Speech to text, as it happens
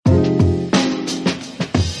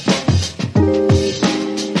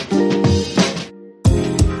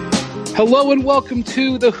Hello and welcome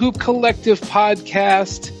to the Hoop Collective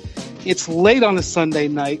podcast. It's late on a Sunday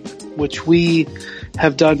night, which we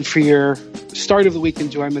have done for your start of the week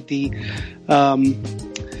enjoyment. The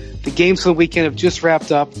games of the weekend have just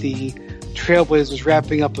wrapped up. The Trailblazers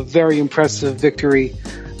wrapping up a very impressive victory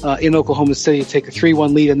in Oklahoma City to take a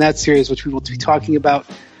 3-1 lead in that series, which we will be talking about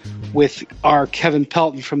with our Kevin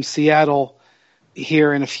Pelton from Seattle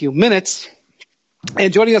here in a few minutes.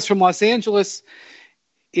 And joining us from Los Angeles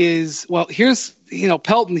is, well,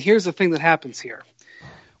 Pelton, here's the thing that happens here.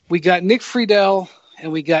 We got Nick Friedell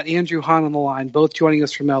and we got Andrew Hahn on the line, both joining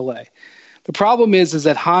us from LA. The problem is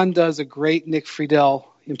that Hahn does a great Nick Friedell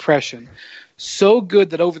impression. So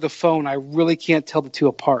good that over the phone, I really can't tell the two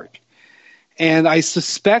apart. And I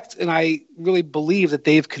suspect and I really believe that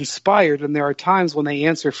they've conspired, and there are times when they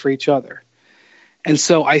answer for each other. And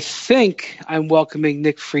so I think I'm welcoming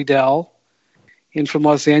Nick Friedell in from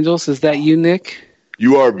Los Angeles. Is that you, Nick?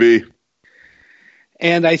 You are, B.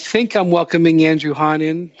 And I think I'm welcoming Andrew Hahn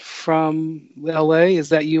in from LA. Is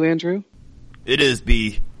that you, Andrew? It is,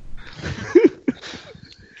 B.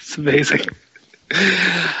 It's amazing.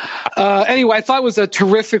 Anyway, I thought it was a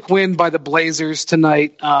terrific win by the Blazers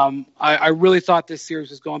tonight. I really thought this series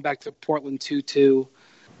was going back to Portland 2-2.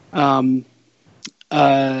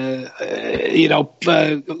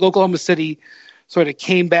 Oklahoma City sort of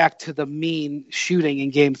came back to the mean shooting in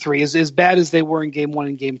Game 3. As bad as they were in Game 1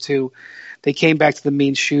 and Game 2, they came back to the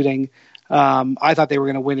mean shooting. I thought they were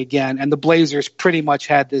going to win again. And the Blazers pretty much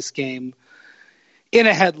had this game in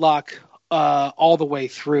a headlock all the way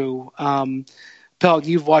through. Pel,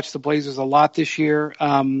 you've watched the Blazers a lot this year.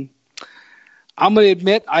 I'm going to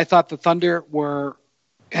admit I thought the Thunder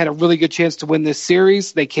had a really good chance to win this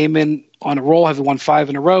series. They came in on a roll, having won 5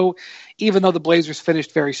 in a row, even though the Blazers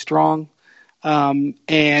finished very strong. And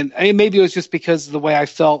maybe it was just because of the way I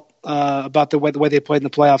felt about the way they played in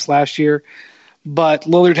the playoffs last year. But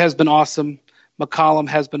Lillard has been awesome. McCollum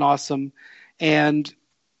has been awesome. And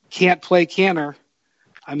can't play Kanter.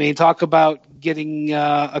 I mean, talk about getting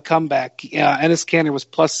a comeback. Enes Kanter was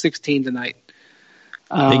plus 16 tonight.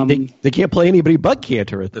 They can't play anybody but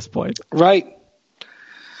Kanter at this point. Right.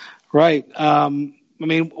 I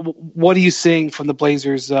mean, what are you seeing from the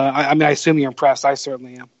Blazers? I assume you're impressed. I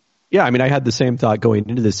certainly am. Yeah, I mean, I had the same thought going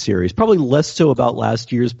into this series. Probably less so about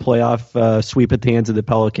last year's playoff sweep at the hands of the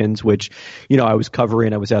Pelicans, which, I was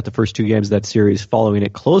covering. I was at the first 2 games of that series, following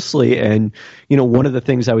it closely. And, one of the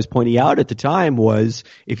things I was pointing out at the time was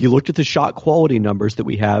if you looked at the shot quality numbers that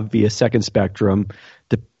we have via Second Spectrum,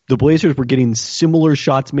 the Blazers were getting similar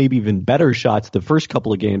shots, maybe even better shots the first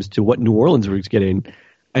couple of games to what New Orleans was getting.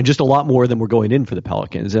 And just a lot more than were going in for the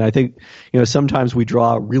Pelicans. And I think, sometimes we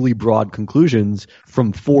draw really broad conclusions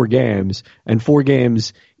from 4 games. And 4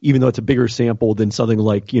 games, even though it's a bigger sample than something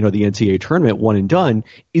like, the NCAA tournament one and done,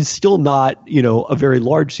 is still not, a very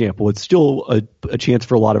large sample. It's still a chance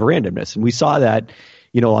for a lot of randomness. And we saw that,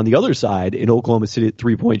 on the other side in Oklahoma City at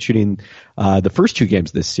 3-point shooting the first 2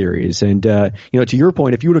 games of this series. And, to your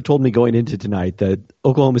point, if you would have told me going into tonight that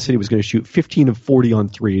Oklahoma City was going to shoot 15 of 40 on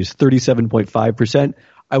threes, 37.5%,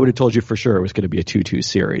 I would have told you for sure it was going to be a 2-2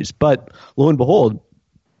 series. But lo and behold,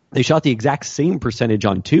 they shot the exact same percentage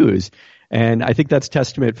on twos. And I think that's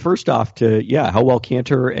testament, first off, to, how well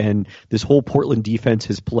Kanter and this whole Portland defense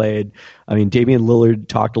has played. I mean, Damian Lillard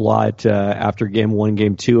talked a lot after Game 1 and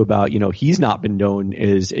Game 2 about, he's not been known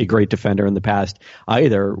as a great defender in the past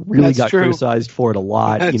either. Really That's got true. criticized for it a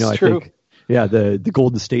lot. That's I true. think. Yeah, the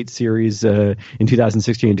Golden State series in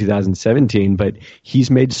 2016 and 2017, but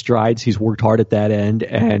he's made strides. He's worked hard at that end,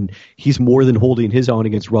 and he's more than holding his own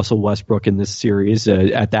against Russell Westbrook in this series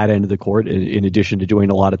at that end of the court, in addition to doing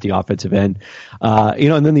a lot at the offensive end.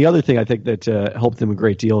 And then the other thing I think that helped them a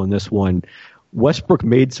great deal in this one, Westbrook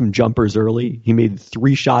made some jumpers early. He made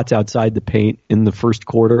 3 shots outside the paint in the first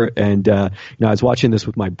quarter. And, I was watching this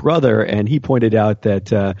with my brother, and he pointed out that,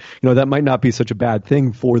 that might not be such a bad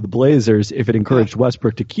thing for the Blazers if it encouraged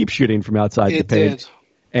Westbrook to keep shooting from outside the paint. Did.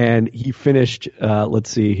 And he finished, let's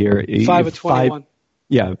see here. 5 of 21.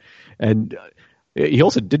 Yeah. And he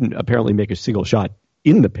also didn't apparently make a single shot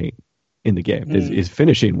in the paint in the game. His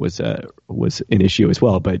finishing was an issue as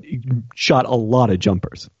well, but he shot a lot of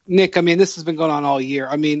jumpers. Nick, I mean, this has been going on all year.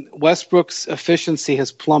 I mean, Westbrook's efficiency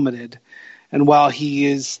has plummeted, and while he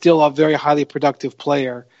is still a very highly productive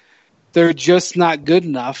player, they're just not good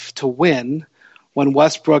enough to win when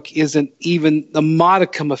Westbrook isn't even a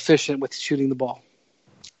modicum efficient with shooting the ball.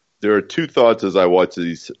 There are 2 thoughts as I watch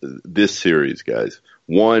this series, guys.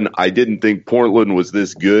 One, I didn't think Portland was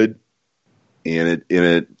this good. And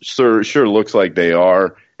it sure looks like they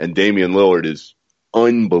are. And Damian Lillard is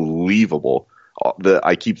unbelievable.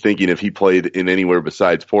 I keep thinking if he played in anywhere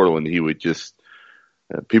besides Portland, he would just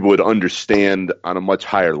people would understand on a much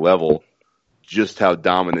higher level just how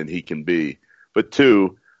dominant he can be. But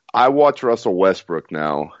two, I watch Russell Westbrook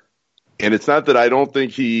now, and it's not that I don't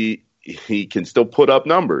think he can still put up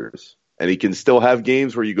numbers and he can still have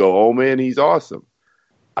games where you go, oh man, he's awesome.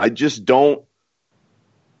 I just don't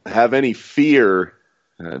have any fear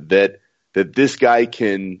that this guy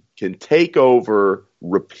can take over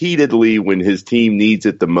repeatedly when his team needs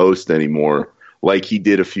it the most anymore, like he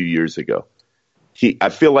did a few years ago. I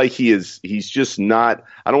feel like he's just not.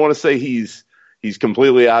 I don't want to say he's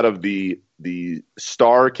completely out of the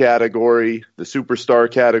star category, the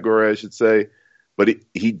superstar category, I should say, but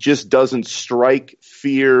he just doesn't strike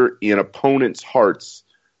fear in opponents' hearts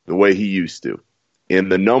the way he used to.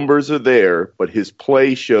 And the numbers are there, but his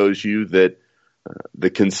play shows you that the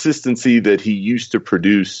consistency that he used to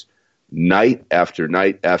produce night after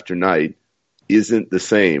night after night isn't the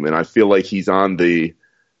same. And I feel like he's on the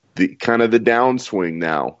kind of the downswing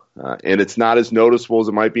now. And it's not as noticeable as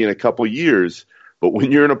it might be in a couple years. But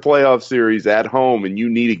when you're in a playoff series at home and you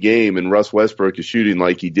need a game and Russ Westbrook is shooting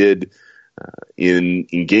like he did in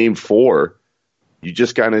Game 4, you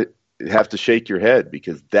just kind of have to shake your head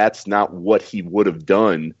because that's not what he would have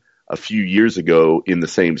done a few years ago in the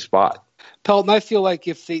same spot. Pelton, I feel like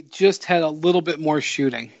if they just had a little bit more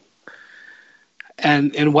shooting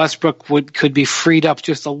and Westbrook could be freed up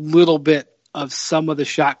just a little bit of some of the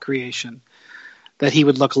shot creation, that he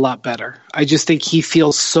would look a lot better. I just think he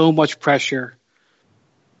feels so much pressure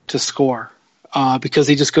to score because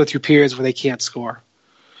they just go through periods where they can't score.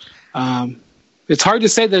 It's hard to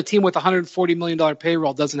say that a team with $140 million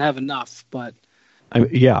payroll doesn't have enough, but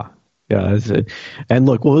yeah. And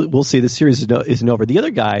look, we'll see. The series isn't over. The other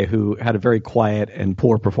guy who had a very quiet and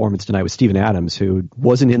poor performance tonight was Steven Adams, who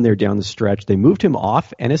wasn't in there down the stretch. They moved him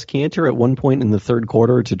off Enes Kanter at one point in the third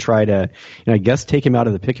quarter to try to, I guess, take him out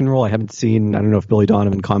of the pick and roll. I don't know if Billy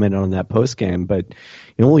Donovan commented on that post game, but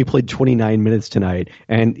he only played 29 minutes tonight,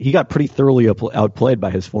 and he got pretty thoroughly outplayed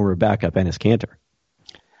by his former backup, Enes Kanter.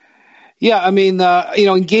 Yeah, I mean,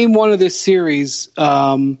 in Game 1 of this series,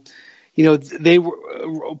 they were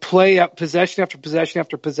play up possession after possession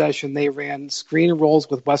after possession. They ran screen and rolls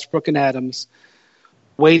with Westbrook and Adams,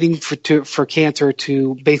 waiting for Kanter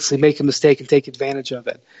to basically make a mistake and take advantage of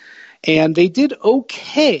it. And they did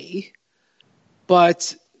okay,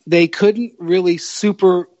 but they couldn't really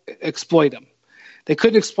super exploit him. They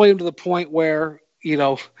couldn't exploit him to the point where,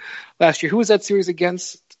 last year, who was that series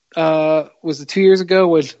against? Was it 2 year ago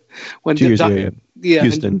when 2 years ago, yeah.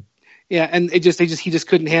 Houston. And he just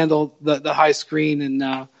couldn't handle the high screen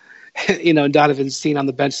and Donovan's seen on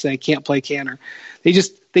the bench saying can't play Kanter.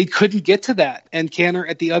 They couldn't get to that. And Kanter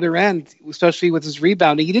at the other end, especially with his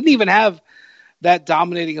rebounding, he didn't even have that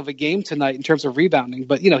dominating of a game tonight in terms of rebounding,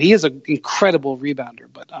 but he is an incredible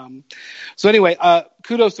rebounder. But so anyway,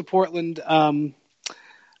 kudos to Portland.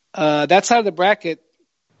 That side of the bracket,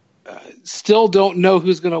 still don't know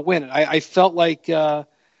who's going to win it. I felt like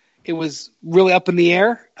it was really up in the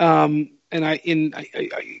air, and I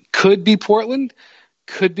could be Portland,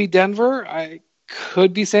 could be Denver, I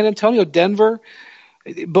could be San Antonio. Denver,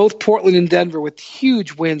 both Portland and Denver with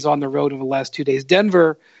huge wins on the road over the last 2 days.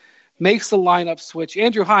 Denver makes the lineup switch.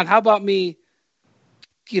 Andrew Hahn, how about me?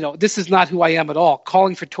 This is not who I am at all.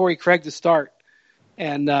 Calling for Torrey Craig to start,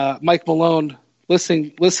 and Mike Malone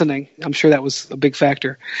listening. I'm sure that was a big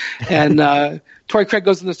factor. And Torrey Craig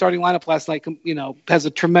goes in the starting lineup last night, has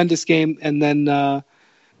a tremendous game, and then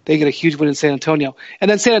they get a huge win in San Antonio. And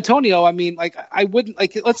then San Antonio, I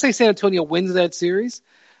wouldn't, let's say San Antonio wins that series,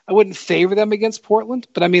 I wouldn't favor them against Portland,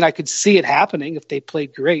 but I could see it happening if they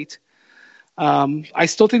played great. I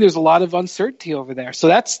still think there's a lot of uncertainty over there. So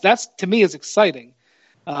that's to me is exciting.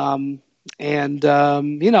 Hey,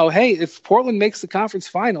 if Portland makes the conference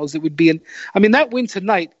finals, it would be that win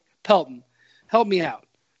tonight, Pelton, help me out.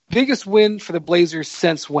 Biggest win for the Blazers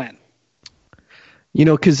since when?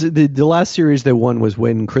 Because the last series they won was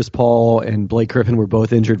when Chris Paul and Blake Griffin were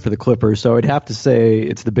both injured for the Clippers. So I'd have to say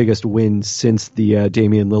it's the biggest win since the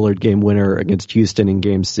Damian Lillard game winner against Houston in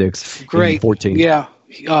Game 6 Great. in 14. Yeah.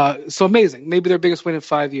 So amazing. Maybe their biggest win in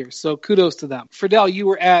 5 years. So kudos to them. Friedell, you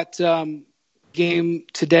were at game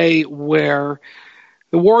today where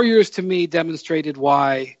the Warriors, to me, demonstrated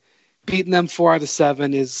why beating them 4 out of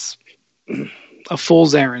 7 is a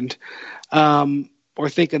fool's errand, or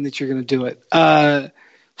thinking that you're going to do it.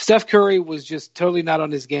 Steph Curry was just totally not on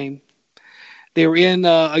his game. They were in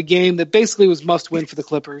a game that basically was must-win for the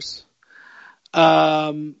Clippers.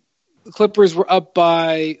 The Clippers were up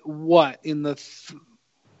by what in the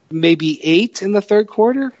maybe 8 in the third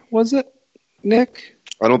quarter? Was it, Nick?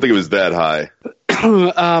 I don't think it was that high.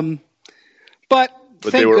 But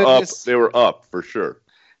they were goodness, up. They were up for sure.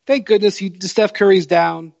 Thank goodness Steph Curry's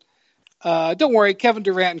down. Don't worry, Kevin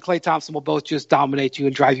Durant and Klay Thompson will both just dominate you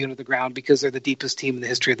and drive you into the ground because they're the deepest team in the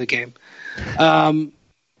history of the game.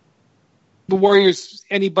 The Warriors,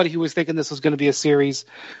 anybody who was thinking this was going to be a series,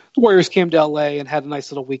 the Warriors came to LA and had a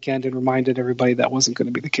nice little weekend and reminded everybody that wasn't going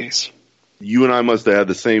to be the case. You and I must have had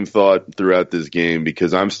the same thought throughout this game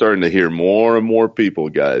because I'm starting to hear more and more people,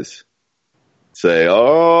 guys, say,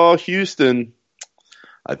 oh, Houston,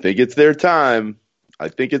 I think it's their time. I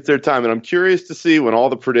think it's their time. And I'm curious to see when all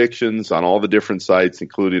the predictions on all the different sites,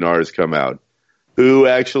 including ours, come out, who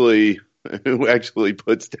actually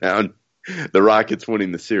puts down the Rockets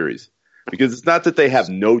winning the series. Because it's not that they have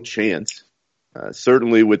no chance.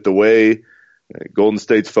 Certainly with the way Golden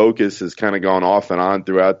State's focus has kind of gone off and on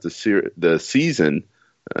throughout the season,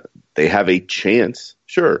 they have a chance.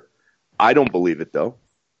 Sure. I don't believe it, though.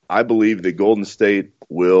 I believe that Golden State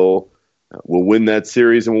will win that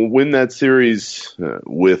series, and will win that series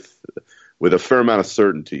with a fair amount of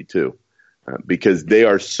certainty, too. Because they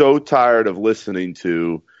are so tired of listening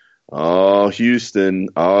to, oh, Houston,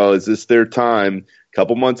 oh, is this their time? A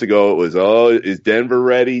couple months ago, it was, oh, is Denver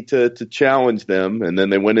ready to challenge them? And then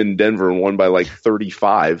they went in Denver and won by like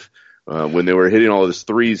 35 when they were hitting all those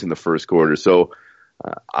threes in the first quarter. So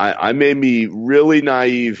I may be really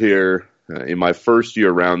naive here in my first year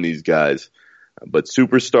around these guys. But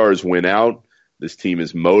superstars win out. This team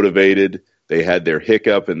is motivated. They had their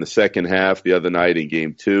hiccup in the second half the other night in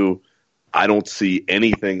Game 2. I don't see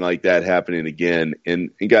anything like that happening again.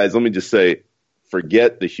 And guys, let me just say,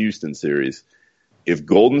 forget the Houston series. If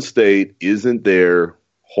Golden State isn't there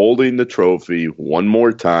holding the trophy one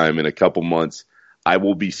more time in a couple months, I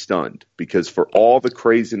will be stunned. Because for all the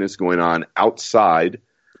craziness going on outside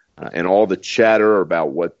and all the chatter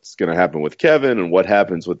about what's going to happen with Kevin and what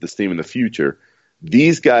happens with this team in the future,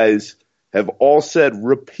 these guys have all said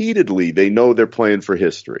repeatedly they know they're playing for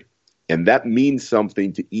history. And that means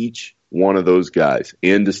something to each one of those guys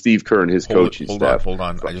and to Steve Kerr and his coaching staff. Hold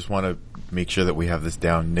on. I just want to make sure that we have this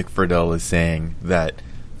down. Nick Friedell is saying that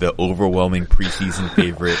the overwhelming preseason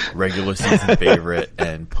favorite, regular season favorite,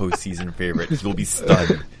 and postseason favorite will be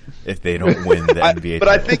stunned if they don't win the NBA.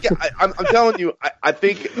 But title. I'm telling you, I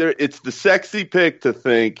think it's the sexy pick to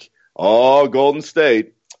think, oh, Golden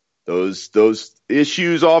State, those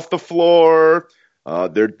issues off the floor,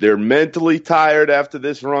 they're mentally tired after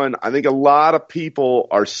this run. I think a lot of people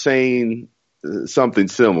are saying something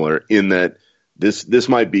similar in that this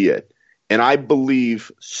might be it. And I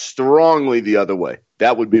believe strongly the other way.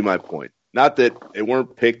 That would be my point. Not that they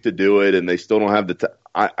weren't picked to do it and they still don't have the time.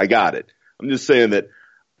 I got it. I'm just saying that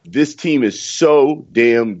this team is so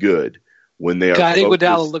damn good when they are God,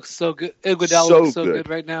 Iguodala looks so good. Iguodala looks so good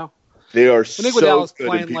right now. They are so good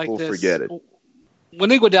and people forget it. When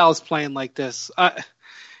Iguodala's playing like this,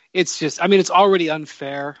 it's just, it's already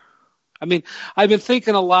unfair. I've been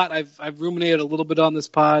thinking a lot. I've ruminated a little bit on this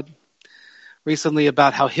pod recently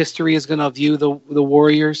about how history is going to view the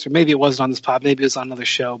Warriors, or maybe it wasn't on this pod, maybe it was on another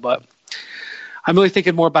show, but I'm really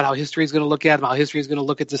thinking more about how history is going to look at them, how history is going to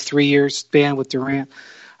look at this 3-year span with Durant.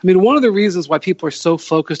 One of the reasons why people are so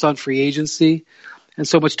focused on free agency and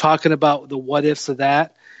so much talking about the what ifs of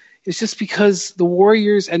that is just because the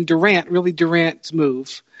Warriors and Durant's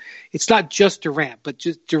move, it's not just Durant, but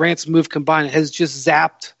just Durant's move combined has just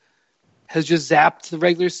zapped the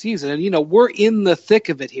regular season. And, we're in the thick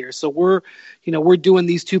of it here. So we're doing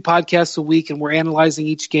these 2 podcasts a week and we're analyzing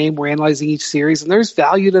each game. We're analyzing each series. And there's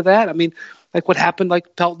value to that. Like what happened,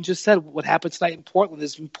 like Pelton just said, what happened tonight in Portland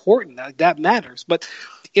is important. That matters. But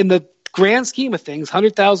in the grand scheme of things,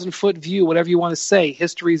 100,000-foot view, whatever you want to say,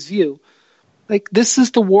 history's view, like this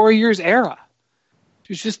is the Warriors era.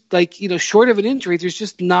 There's just short of an injury, there's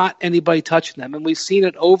just not anybody touching them. And we've seen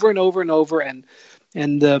it over and over and over. And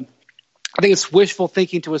I think it's wishful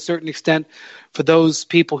thinking to a certain extent for those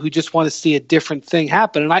people who just want to see a different thing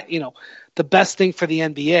happen. And the best thing for the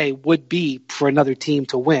NBA would be for another team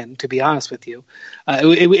to win, to be honest with you.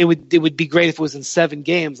 It would be great if it was in 7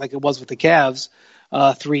 games like it was with the Cavs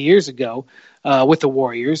 3 years ago with the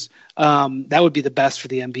Warriors. That would be the best for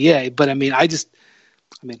the NBA. But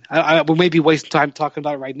we may be wasting time talking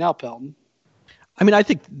about it right now, Pelton. I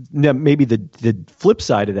think maybe the flip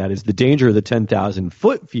side of that is the danger of the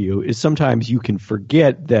 10,000-foot view is sometimes you can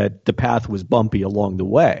forget that the path was bumpy along the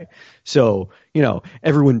way. So,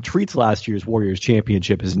 everyone treats last year's Warriors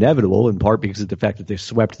championship as inevitable, in part because of the fact that they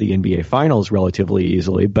swept the NBA Finals relatively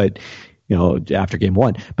easily, but, after Game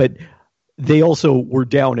 1. But they also were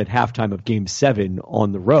down at halftime of Game 7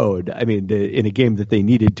 on the road. I mean, in a game that they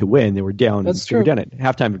needed to win, they were down. That's true. They were down at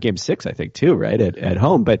halftime of Game 6, I think, too, right, at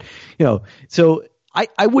home. But so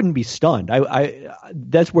I wouldn't be stunned. I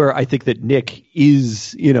that's where I think that Nick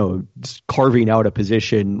is, carving out a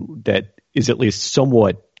position that is at least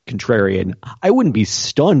somewhat contrarian. I wouldn't be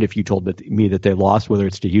stunned if you told me that they lost, whether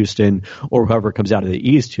it's to Houston or whoever comes out of the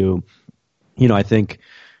East, who, I think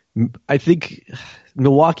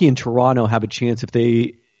Milwaukee and Toronto have a chance, if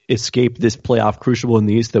they escape this playoff crucible in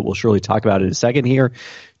the East that we'll surely talk about in a second here,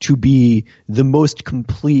 to be the most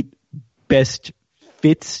complete, best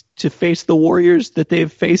fits to face the Warriors that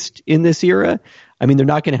they've faced in this era. I mean, they're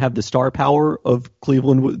not going to have the star power of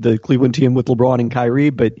Cleveland, the Cleveland team with LeBron and Kyrie,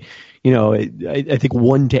 but I think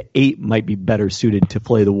 1-8 might be better suited to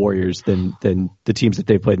play the Warriors than the teams that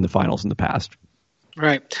they've played in the finals in the past.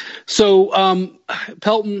 Right. So,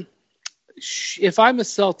 Pelton, if I'm a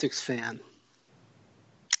Celtics fan,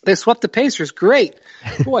 they swept the Pacers. Great,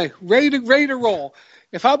 boy, ready to roll.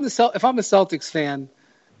 If I'm a Celtics fan,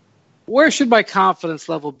 where should my confidence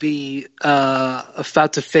level be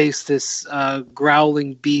about to face this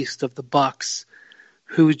growling beast of the Bucks,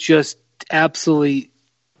 who just absolutely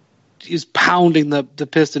is pounding the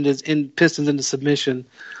Pistons into submission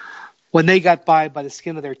when they got by the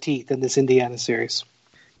skin of their teeth in this Indiana series?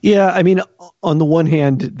 Yeah, I mean, on the one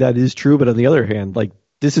hand, that is true, but on the other hand,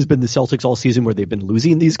 this has been the Celtics all season where they've been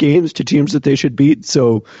losing these games to teams that they should beat.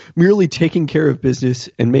 So merely taking care of business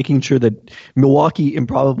and making sure that Milwaukee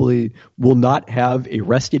probably will not have a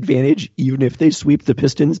rest advantage, even if they sweep the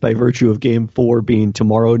Pistons by virtue of Game 4 being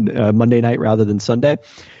tomorrow, Monday night rather than Sunday.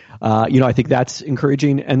 I think that's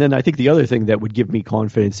encouraging. And then I think the other thing that would give me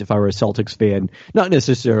confidence if I were a Celtics fan, not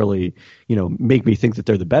necessarily, make me think that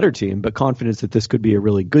they're the better team, but confidence that this could be a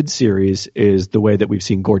really good series, is the way that we've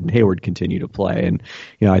seen Gordon Hayward continue to play. And,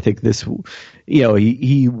 I think this,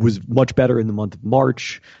 he was much better in the month of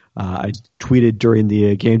March. I tweeted during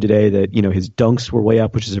the game today that, his dunks were way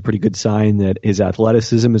up, which is a pretty good sign that his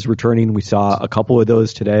athleticism is returning. We saw a couple of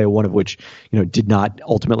those today, one of which, did not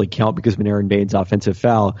ultimately count because of an Aaron Baines offensive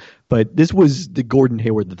foul. But this was the Gordon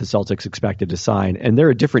Hayward that the Celtics expected to sign, and they're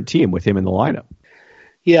a different team with him in the lineup.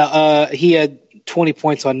 Yeah, he had 20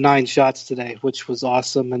 points on 9 shots today, which was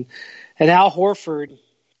awesome. And Al Horford,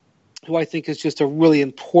 who I think is just a really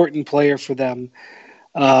important player for them,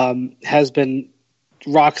 has been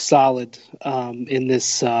rock solid in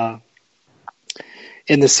this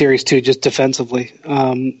series too, just defensively.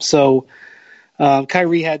 So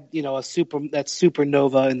Kyrie had a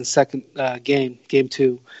supernova in the second game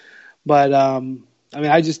 2, but I'm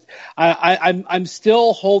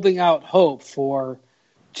still holding out hope for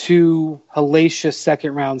 2 hellacious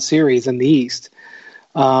second round series in the East.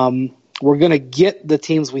 We're gonna get the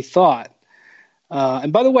teams we thought.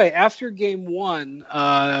 And by the way, after Game 1.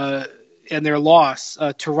 And their loss,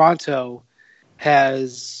 Toronto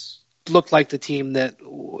has looked like the team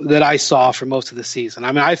that I saw for most of the season.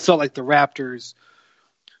 I mean, I felt like the Raptors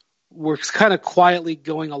were kind of quietly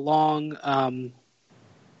going along.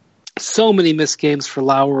 So many missed games for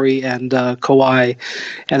Lowry and Kawhi,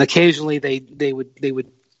 and occasionally they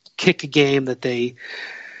would kick a game that they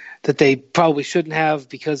probably shouldn't have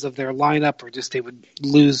because of their lineup, or just they would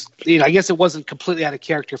lose. I guess it wasn't completely out of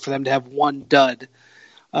character for them to have one dud.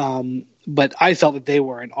 But I felt that they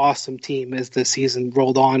were an awesome team as the season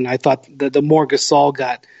rolled on. I thought that the more Gasol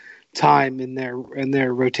got time in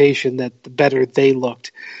their rotation, that the better they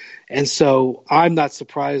looked. And so I'm not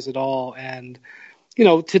surprised at all. And,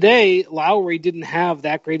 today Lowry didn't have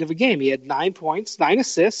that great of a game. He had 9 points, 9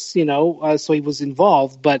 assists, so he was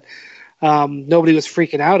involved, but nobody was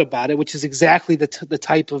freaking out about it, which is exactly the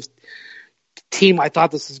type of team I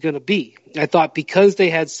thought this was going to be. I thought because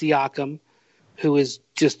they had Siakam, who is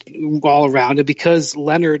just all around, and because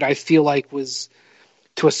Leonard, I feel like, was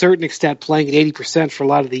to a certain extent playing at 80% for a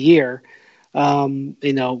lot of the year, they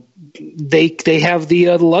have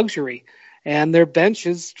the luxury, and their bench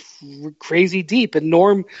is crazy deep. And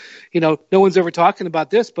Norm, no one's ever talking about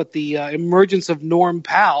this, but the emergence of Norm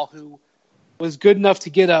Powell, who was good enough to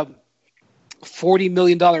get a $40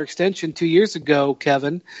 million extension 2 years ago,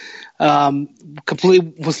 Kevin,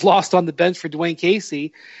 completely was lost on the bench for Dwayne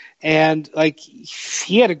Casey. And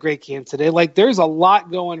he had a great game today. There's a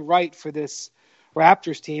lot going right for this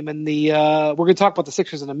Raptors team, and we're going to talk about the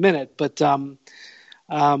Sixers in a minute. But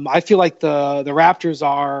I feel like the Raptors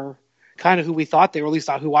are kind of who we thought they were, at least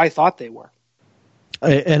not who I thought they were.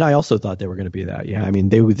 And I also thought they were going to be that. Yeah, I mean,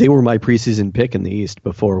 they were my preseason pick in the East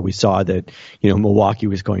before we saw that, Milwaukee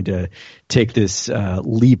was going to take this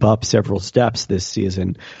leap up several steps this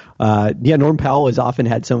season. Norm Powell has often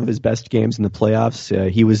had some of his best games in the playoffs.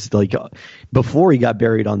 He was like, before he got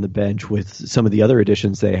buried on the bench with some of the other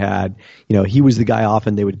additions they had, he was the guy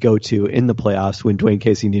often they would go to in the playoffs when Dwayne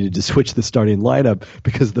Casey needed to switch the starting lineup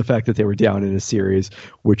because of the fact that they were down in a series,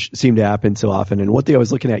 which seemed to happen so often. And one thing I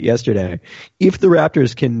was looking at yesterday, if the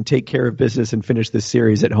Raptors can take care of business and finish this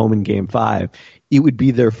series at home in Game 5, it would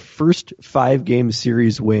be their first 5-game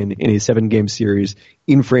series win in a 7-game series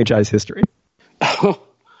in franchise history.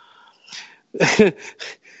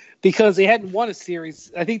 Because they hadn't won a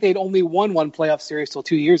series. I think they'd only won one playoff series till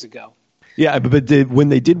 2 years ago. Yeah, but when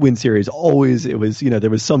they did win series, always it was, there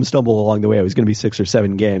was some stumble along the way. It was going to be 6 or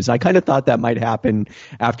 7 games. I kind of thought that might happen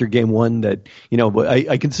after Game 1 that, but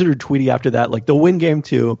I considered tweeting after that, like they'll win Game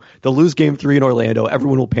 2, they'll lose Game 3 in Orlando,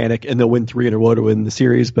 everyone will panic, and they'll win 3 in a row to win the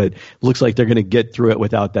series, but it looks like they're going to get through it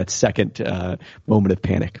without that second moment of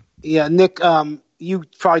panic. Yeah, Nick, you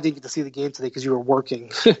probably didn't get to see the game today because you were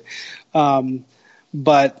working.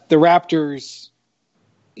 But the Raptors,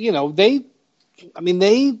 they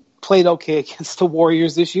played okay against the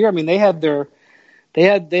Warriors this year. I mean, they had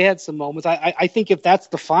some moments. I think if that's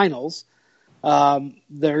the finals,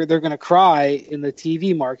 they're going to cry in the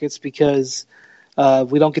TV markets because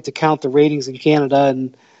we don't get to count the ratings in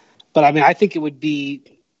Canada. But I think it would be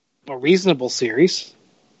a reasonable series.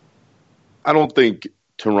 I don't think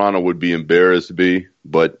Toronto would be embarrassed,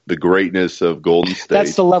 but the greatness of Golden State.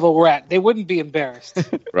 That's the level we're at. They wouldn't be embarrassed.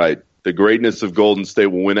 Right. The greatness of Golden State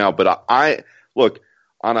will win out. But I look,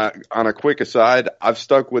 on a quick aside, I've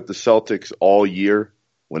stuck with the Celtics all year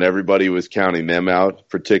when everybody was counting them out,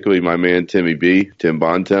 particularly my man Tim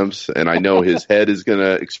Bontemps. And I know his head is going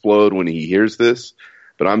to explode when he hears this,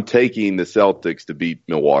 but I'm taking the Celtics to beat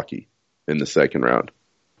Milwaukee in the second round.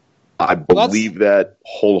 I believe that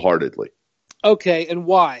wholeheartedly. Okay, and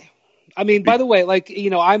why? By the way,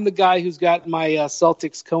 I'm the guy who's got my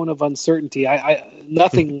Celtics cone of uncertainty.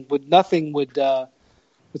 Nothing would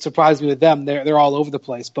surprise me with them. They're all over the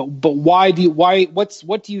place. But what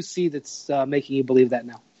do you see that's making you believe that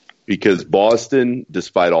now? Because Boston,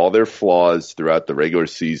 despite all their flaws throughout the regular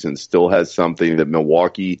season, still has something that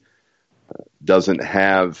Milwaukee doesn't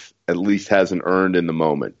have, at least hasn't earned in the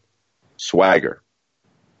moment. Swagger.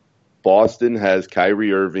 Boston has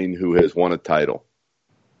Kyrie Irving, who has won a title.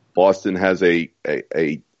 Boston has a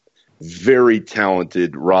very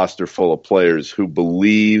talented roster full of players who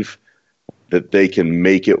believe that they can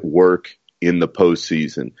make it work in the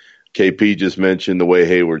postseason. KP just mentioned the way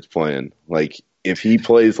Hayward's playing. Like, if he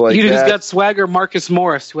plays like that... You just got swagger Marcus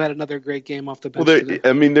Morris, who had another great game off the bench.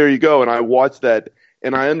 Well, there you go. And I watched that,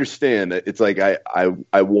 and I understand that it's like I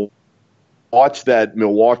watched that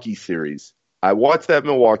Milwaukee series. I watched that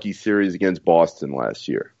Milwaukee series against Boston last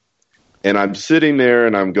year. And I'm sitting there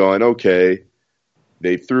and I'm going, okay,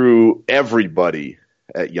 they threw everybody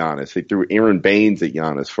at Giannis. They threw Aaron Baines at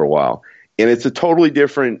Giannis for a while. And it's a totally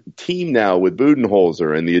different team now with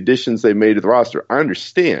Budenholzer and the additions they made to the roster. I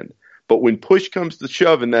understand. But when push comes to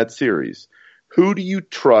shove in that series, who do you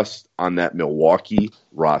trust on that Milwaukee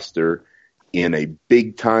roster in a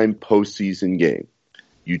big-time postseason game?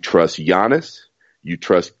 You trust Giannis, you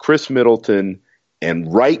trust Chris Middleton,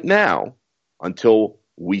 and right now, until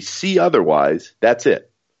we see otherwise, that's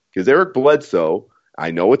it. Because Eric Bledsoe,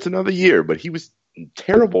 I know it's another year, but he was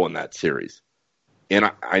terrible in that series.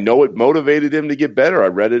 And I know it motivated him to get better. I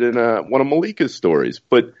read it in one of Malika's stories.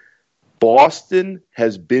 But Boston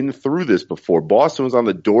has been through this before. Boston was on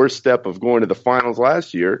the doorstep of going to the finals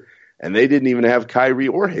last year, and they didn't even have Kyrie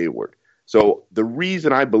or Hayward. So the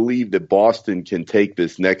reason I believe that Boston can take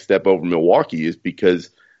this next step over Milwaukee is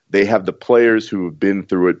because they have the players who have been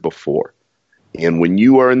through it before. And when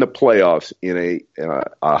you are in the playoffs in a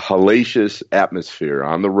hellacious atmosphere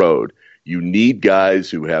on the road, you need guys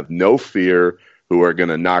who have no fear, who are going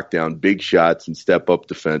to knock down big shots and step up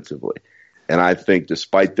defensively. And I think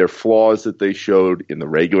despite their flaws that they showed in the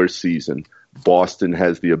regular season, Boston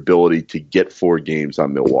has the ability to get 4 games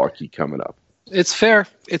on Milwaukee coming up. It's fair.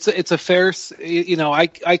 It's a fair,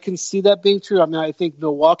 I can see that being true. I think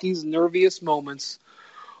Milwaukee's nerviest moments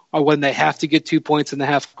are when they have to get 2 points in the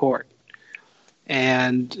half court.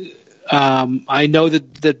 And I know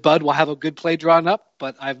that Bud will have a good play drawn up,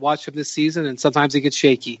 but I've watched him this season, and sometimes he gets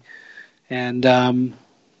shaky. And when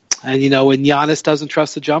Giannis doesn't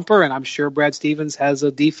trust the jumper, and I'm sure Brad Stevens has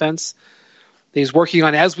a defense that he's working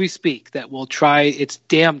on as we speak that will try its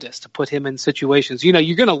damnedest to put him in situations.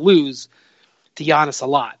 You're going to lose to Giannis a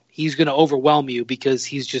lot. He's going to overwhelm you because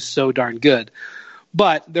he's just so darn good.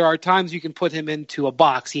 But there are times you can put him into a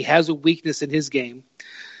box. He has a weakness in his game.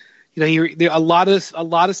 A lot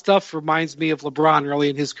of stuff reminds me of LeBron early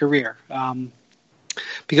in his career,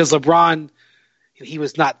 because LeBron, he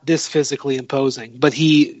was not this physically imposing, but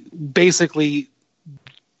he basically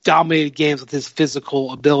dominated games with his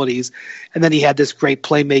physical abilities, and then he had this great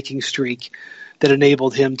playmaking streak that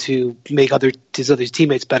enabled him to make his other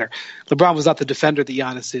teammates better. LeBron was not the defender that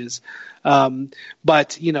Giannis is,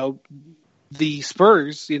 but the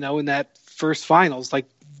Spurs, in that first finals, like,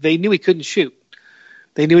 they knew he couldn't shoot.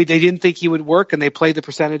 They didn't think he would work, and they played the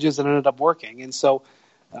percentages and ended up working. And so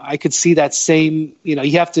I could see that same,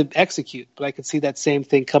 you have to execute, but I could see that same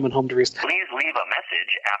thing coming home to roost. Please leave a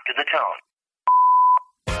message after the tone.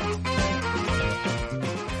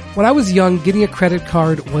 When I was young, getting a credit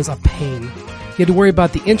card was a pain. You had to worry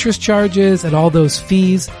about the interest charges and all those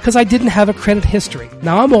fees because I didn't have a credit history.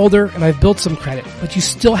 Now I'm older and I've built some credit, but you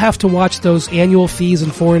still have to watch those annual fees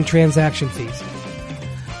and foreign transaction fees.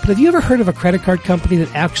 But have you ever heard of a credit card company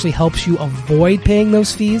that actually helps you avoid paying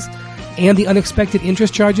those fees and the unexpected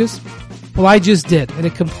interest charges? Well, I just did, and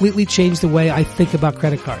it completely changed the way I think about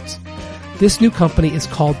credit cards. This new company is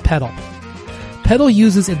called Petal. Petal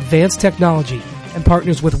uses advanced technology and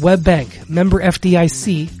partners with WebBank, member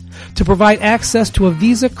FDIC, to provide access to a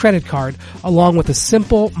Visa credit card along with a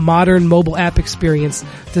simple, modern mobile app experience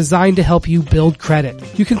designed to help you build credit.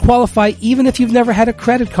 You can qualify even if you've never had a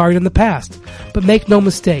credit card in the past. But make no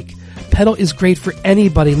mistake, Petal is great for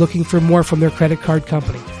anybody looking for more from their credit card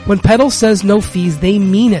company. When Petal says no fees, they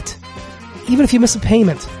mean it. Even if you miss a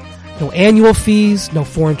payment. No annual fees, no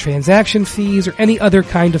foreign transaction fees, or any other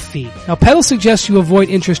kind of fee. Now, Petal suggests you avoid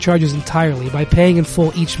interest charges entirely by paying in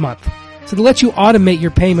full each month. So they let you automate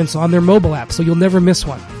your payments on their mobile app so you'll never miss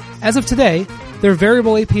one. As of today, their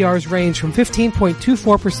variable APRs range from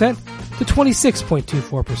 15.24% to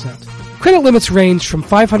 26.24%. Credit limits range from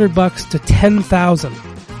 $500 to $10,000,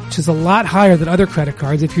 which is a lot higher than other credit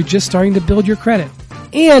cards if you're just starting to build your credit.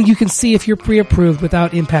 And you can see if you're pre-approved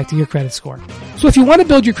without impacting your credit score. So if you want to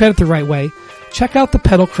build your credit the right way, check out the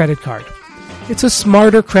Petal credit card. It's a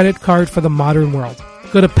smarter credit card for the modern world.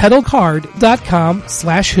 Go to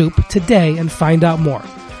pedalcard.com/hoop today and find out more.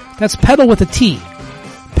 That's pedal with a T.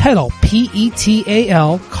 Petal,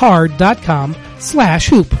 P-E-T-A-L,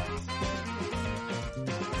 card.com/hoop.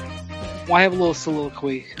 Well, I have a little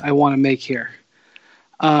soliloquy I want to make here.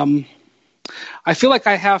 I feel like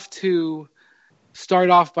I have to start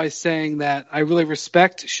off by saying that I really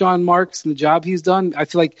respect Sean Marks and the job he's done. I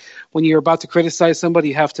feel like when you're about to criticize somebody,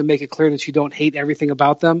 you have to make it clear that you don't hate everything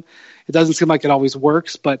about them. It doesn't seem like it always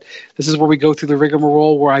works, but this is where we go through the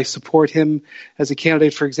rigmarole where I support him as a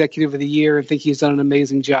candidate for Executive of the Year and think he's done an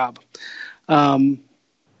amazing job.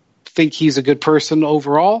 Think he's a good person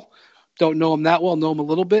overall. Don't know him that well, know him a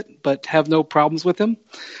little bit, but have no problems with him.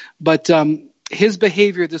 But his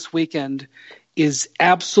behavior this weekend is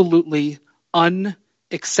absolutely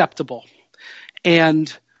unacceptable.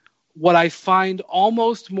 And what I find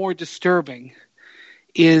almost more disturbing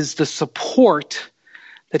is the support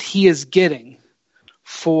that he is getting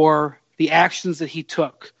for the actions that he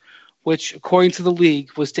took, which, according to the league,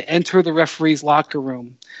 was to enter the referee's locker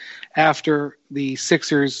room after the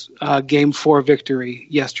Sixers' Game 4 victory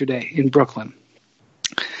yesterday in Brooklyn.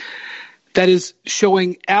 That is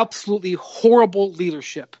showing absolutely horrible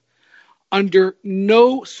leadership. Under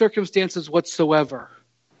no circumstances whatsoever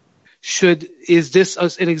is this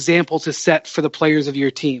an example to set for the players of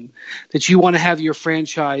your team, that you want to have your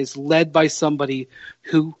franchise led by somebody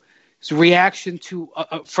whose reaction to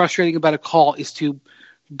frustrating about a call is to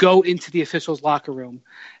go into the official's locker room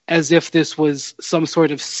as if this was some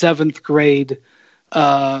sort of seventh grade,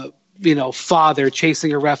 father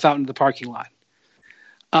chasing a ref out into the parking lot.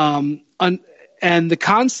 And the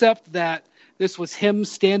concept that this was him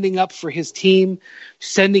standing up for his team,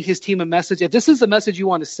 sending his team a message. If this is the message you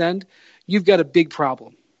want to send, you've got a big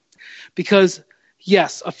problem. Because,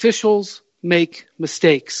 yes, officials make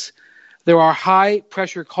mistakes. There are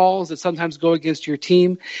high-pressure calls that sometimes go against your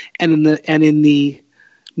team, and in the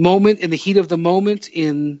moment, in the heat of the moment,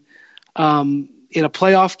 in a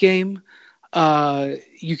playoff game,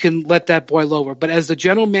 you can let that boil over. But as the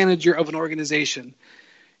general manager of an organization,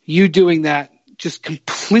 you doing that, just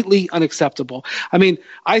completely unacceptable. I mean,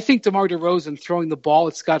 I think DeMar DeRozan throwing the ball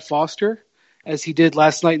at Scott Foster, as he did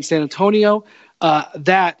last night in San Antonio,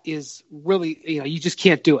 that is really, you just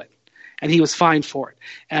can't do it. And he was fined for it.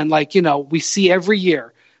 And we see every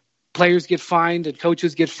year players get fined and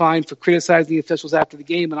coaches get fined for criticizing the officials after the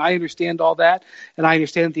game. And I understand all that. And I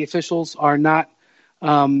understand that the officials are not,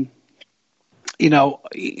 they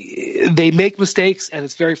make mistakes, and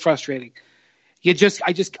it's very frustrating.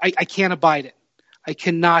 I can't abide it. I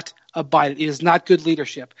cannot abide it. It is not good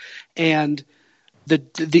leadership. And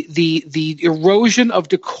the erosion of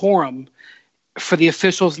decorum for the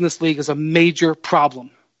officials in this league is a major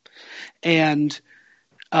problem. And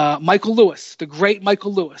Michael Lewis, the great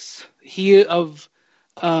Michael Lewis, he of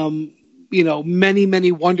many,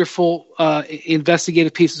 many wonderful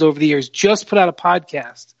investigative pieces over the years, just put out a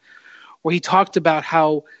podcast where he talked about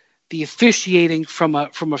how the officiating from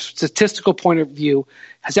a statistical point of view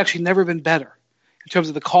has actually never been better in terms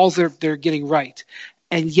of the calls they're getting right.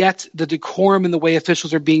 And yet the decorum in the way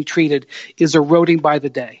officials are being treated is eroding by the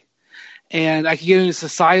day. And I could get into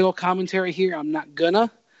societal commentary here. I'm not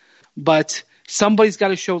gonna, but somebody's got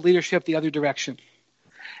to show leadership the other direction.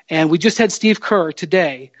 And we just had Steve Kerr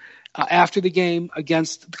today, after the game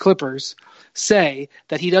against the Clippers, say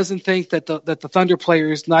that he doesn't think that the Thunder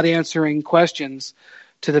players not answering questions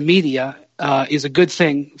to the media is a good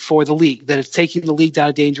thing for the league, that it's taking the league down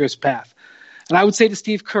a dangerous path. And I would say to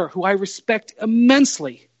Steve Kerr, who I respect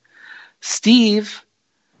immensely, Steve,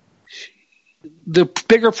 the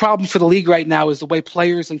bigger problem for the league right now is the way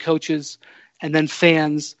players and coaches and then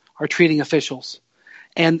fans are treating officials.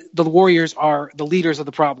 And the Warriors are the leaders of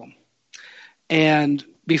the problem. And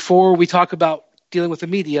before we talk about dealing with the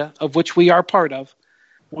media, of which we are part of,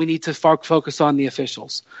 we need to focus on the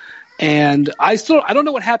officials. And I don't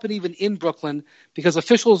know what happened even in Brooklyn, because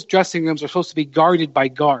officials' dressing rooms are supposed to be guarded by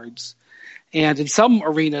guards. And in some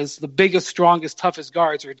arenas, the biggest, strongest, toughest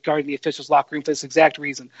guards are guarding the officials' locker room for this exact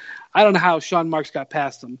reason. I don't know how Sean Marks got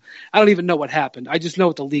past them. I don't even know what happened. I just know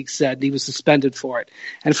what the league said, and he was suspended for it.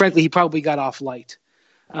 And frankly, he probably got off light.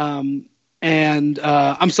 I'm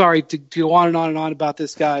sorry to go on and on and on about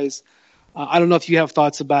this, guys. I don't know if you have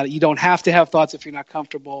thoughts about it. You don't have to have thoughts if you're not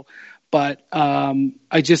comfortable. But I'm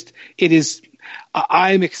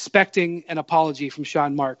expecting an apology from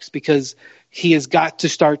Sean Marks, because he has got to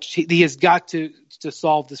to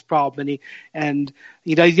solve this problem. And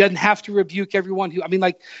he doesn't have to rebuke everyone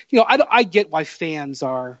I get why fans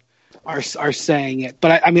are saying it,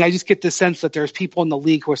 but I just get the sense that there's people in the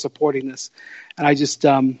league who are supporting this, and I just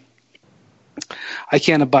I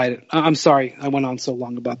can't abide it. I'm sorry I went on so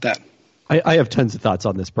long about that. I have tons of thoughts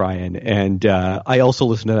on this, Brian, and I also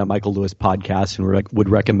listen to that Michael Lewis podcast and would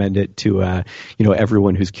recommend it to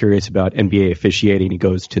everyone who's curious about NBA officiating. He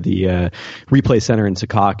goes to the Replay Center in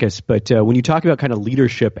Secaucus. But when you talk about kind of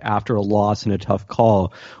leadership after a loss and a tough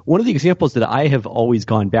call, one of the examples that I have always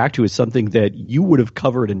gone back to is something that you would have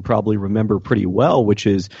covered and probably remember pretty well, which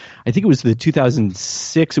is, I think it was the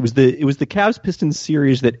 2006. It was the Cavs Pistons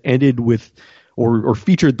series that ended with or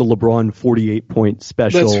featured the LeBron 48-point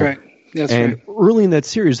special. That's right. Right. Early in that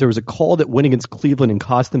series, there was a call that went against Cleveland and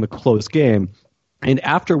cost them a close game. And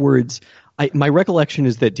afterwards, my recollection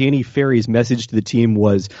is that Danny Ferry's message to the team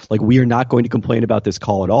was, we are not going to complain about this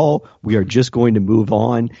call at all. We are just going to move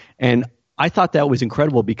on. And I thought that was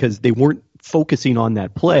incredible, because they weren't focusing on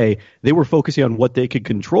that play. They were focusing on what they could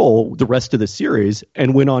control the rest of the series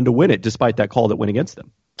and went on to win it despite that call that went against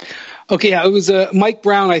them. Okay, yeah, it was Mike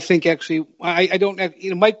Brown, I think, actually. I don't have,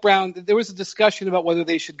 Mike Brown, there was a discussion about whether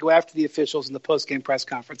they should go after the officials in the post-game press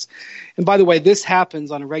conference. And by the way, this happens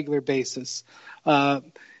on a regular basis.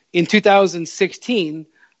 In 2016,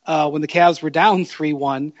 when the Cavs were down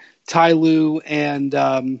 3-1, Ty Lue and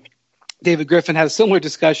David Griffin had a similar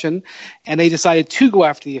discussion, and they decided to go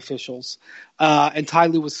after the officials. And Ty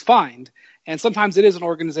Lue was fined. And sometimes it is an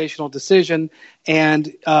organizational decision,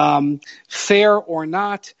 and fair or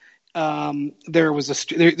not,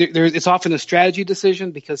 it's often a strategy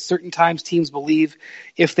decision, because certain times teams believe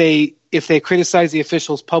if they criticize the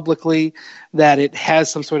officials publicly that it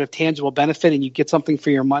has some sort of tangible benefit and you get something for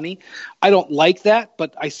your money. I don't like that,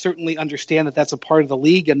 but I certainly understand that that's a part of the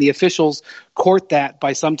league, and the officials court that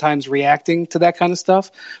by sometimes reacting to that kind of stuff.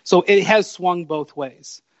 So it has swung both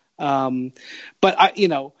ways. But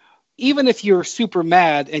even if you're super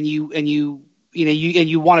mad and you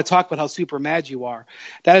want to talk about how super mad you are,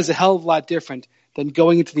 that is a hell of a lot different than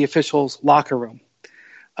going into the officials' locker room,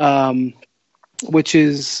 which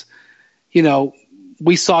is,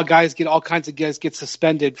 we saw all kinds of guys get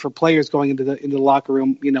suspended for players going into the locker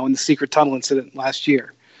room, in the secret tunnel incident last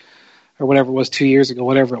year, or whatever it was, 2 years ago,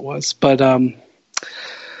 whatever it was. But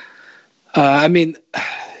I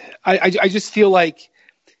just feel like,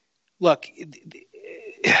 look,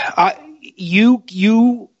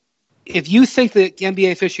 if you think that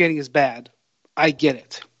NBA officiating is bad, I get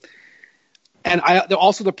it. And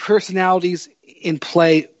also the personalities in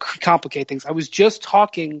play complicate things. I was just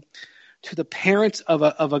talking to the parents of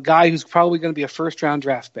a guy who's probably going to be a first-round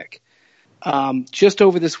draft pick just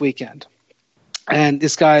over this weekend. And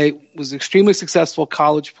this guy was an extremely successful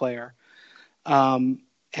college player.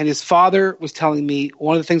 And his father was telling me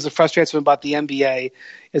one of the things that frustrates him about the NBA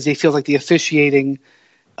is he feels like the officiating,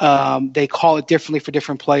 they call it differently for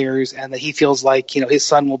different players, and that he feels like, his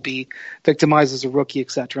son will be victimized as a rookie,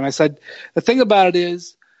 et cetera. And I said, the thing about it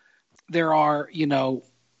is there are,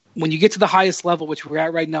 when you get to the highest level, which we're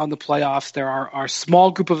at right now in the playoffs, there are a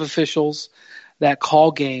small group of officials that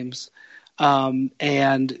call games,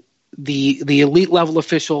 and the elite level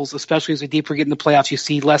officials, especially as we deeper get in the playoffs, you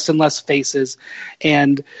see less and less faces,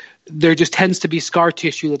 and there just tends to be scar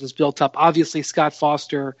tissue that is built up. Obviously, Scott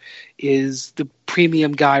Foster is the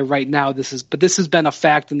premium guy right now. But this has been a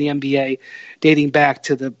fact in the NBA dating back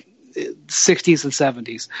to the 60s and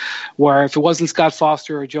 70s, where if it wasn't Scott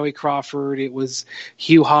Foster or Joey Crawford, it was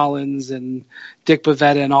Hugh Hollins and Dick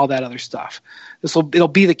Bavetta and all that other stuff. It'll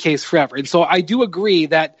be the case forever. And so I do agree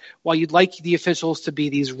that while you'd like the officials to be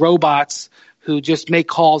these robots who just make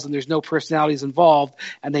calls and there's no personalities involved,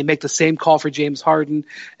 and they make the same call for James Harden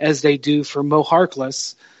as they do for Mo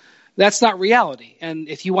Harkless, that's not reality. And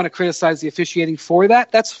if you want to criticize the officiating for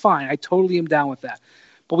that, that's fine. I totally am down with that.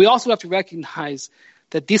 But we also have to recognize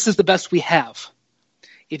that this is the best we have.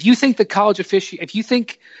 If you think if you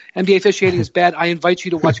think NBA officiating is bad, I invite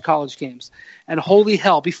you to watch college games. And holy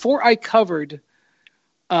hell, before I covered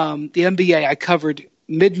the NBA, I covered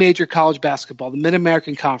mid-major college basketball, the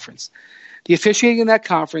Mid-American Conference. The officiating in that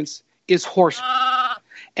conference is horse.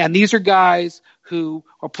 And these are guys who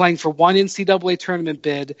are playing for one NCAA tournament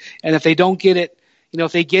bid, and if they don't get it,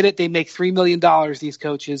 if they get it, they make $3 million, these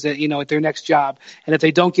coaches, at their next job. And if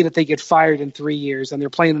they don't get it, they get fired in 3 years. And they're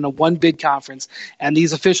playing in a one-bid conference. And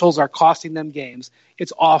these officials are costing them games.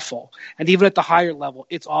 It's awful. And even at the higher level,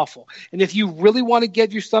 it's awful. And if you really want to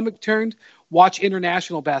get your stomach turned, watch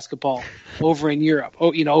international basketball over in Europe,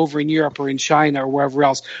 or in China or wherever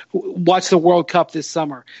else. Watch the World Cup this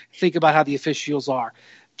summer. Think about how the officials are.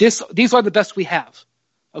 These are the best we have.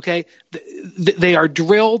 Okay, they are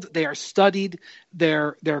drilled, they are studied,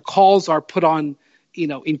 their calls are put on,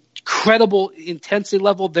 incredible intensity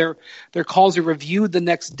level. Their calls are reviewed the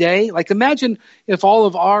next day. Like, imagine if all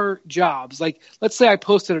of our jobs, like, let's say I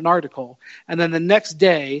posted an article and then the next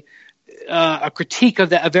day a critique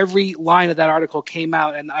of every line of that article came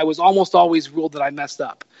out, and I was almost always ruled that I messed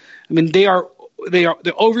up. I mean,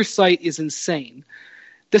 the oversight is insane.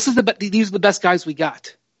 These are the best guys we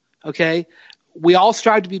got. Okay. We all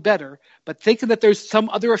strive to be better, but thinking that there's some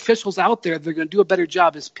other officials out there that are going to do a better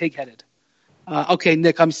job is pig-headed. Okay,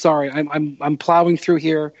 Nick, I'm sorry. I'm plowing through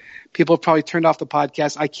here. People have probably turned off the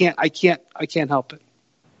podcast. I can't help it.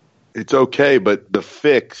 It's okay, but the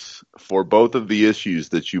fix for both of the issues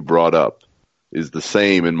that you brought up is the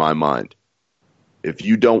same in my mind. If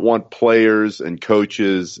you don't want players and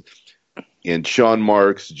coaches and Sean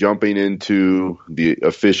Marks jumping into the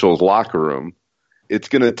officials' locker room, it's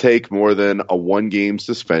going to take more than a one-game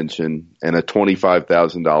suspension and a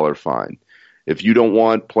 $25,000 fine. If you don't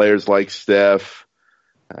want players like Steph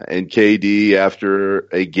and KD after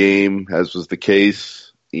a game, as was the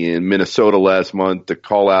case in Minnesota last month, to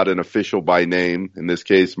call out an official by name, in this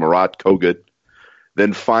case Marat Kogut,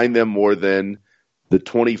 then fine them more than the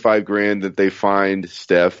 $25,000 that they fined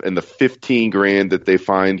Steph, and the $15,000 that they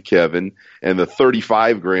fined Kevin, and the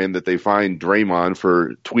 $35,000 that they fined Draymond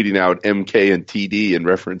for tweeting out MK and TD in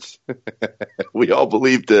reference, we all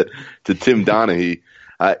believe, to Tim Donaghy.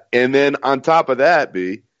 And then on top of that,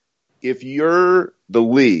 B, if you're the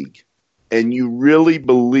league and you really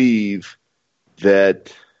believe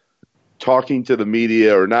that talking to the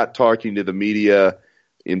media or not talking to the media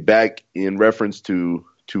in reference to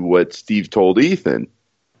what Steve told Ethan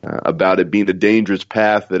about it being a dangerous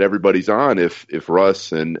path that everybody's on, if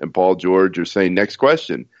Russ and Paul George are saying next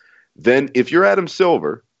question, then if you're Adam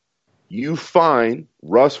Silver, you fine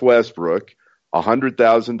Russ Westbrook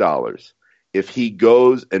 $100,000 if he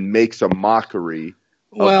goes and makes a mockery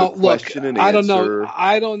of the question and answer.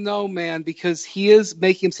 I don't know, man, because he is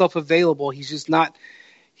making himself available. He's just not,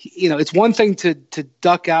 it's one thing to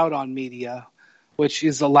duck out on media, which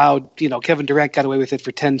is allowed. Kevin Durant got away with it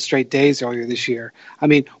for 10 straight days earlier this year. I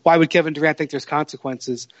mean, why would Kevin Durant think there's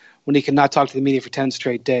consequences when he cannot talk to the media for 10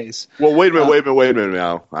 straight days? Well, wait a minute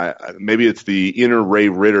now. Maybe it's the inner Ray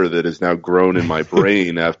Ritter that has now grown in my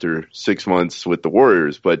brain after 6 months with the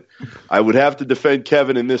Warriors. But I would have to defend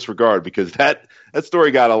Kevin in this regard, because that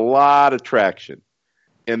story got a lot of traction.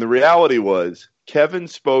 And the reality was Kevin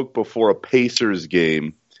spoke before a Pacers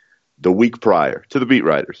game the week prior to the beat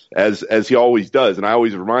writers, as he always does. And I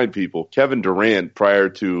always remind people, Kevin Durant, prior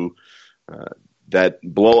to that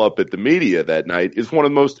blow up at the media that night, is one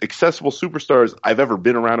of the most accessible superstars I've ever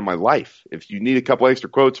been around in my life. If you need a couple extra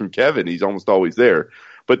quotes from Kevin, he's almost always there.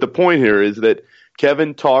 But the point here is that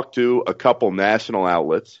Kevin talked to a couple national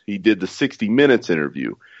outlets. He did the 60 Minutes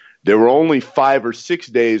interview. There were only 5 or 6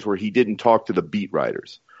 days where he didn't talk to the beat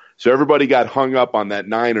writers. So everybody got hung up on that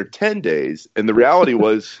 9 or 10 days. And the reality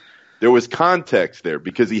was there was context there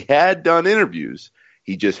because he had done interviews.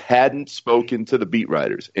 He just hadn't spoken to the beat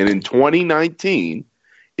writers. And in 2019,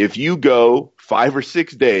 if you go 5 or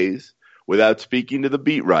 6 days without speaking to the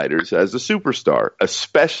beat writers as a superstar,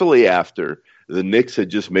 especially after the Knicks had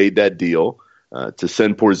just made that deal to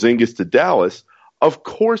send Porzingis to Dallas, of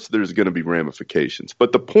course there's going to be ramifications.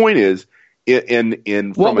 But the point is, what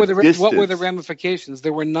were the ramifications?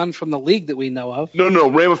 There were none from the league that we know of. No,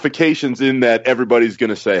 ramifications in that everybody's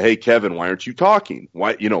going to say, "Hey, Kevin, why aren't you talking?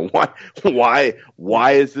 Why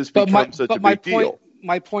is this become such a big deal?"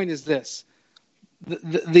 My point is this: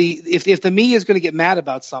 if the media is going to get mad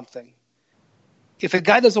about something, if a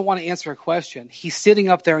guy doesn't want to answer a question, he's sitting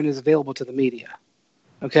up there and is available to the media.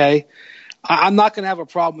 Okay, I'm not going to have a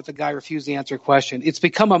problem with the guy refusing to answer a question. It's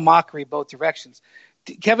become a mockery both directions.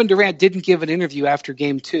 Kevin Durant didn't give an interview after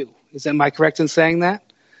Game 2. Am I correct in saying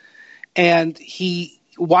that? And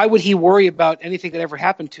why would he worry about anything that ever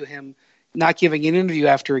happened to him not giving an interview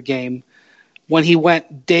after a game when he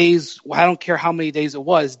went days, I don't care how many days it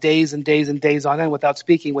was, days and days and days on end without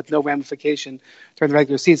speaking with no ramification during the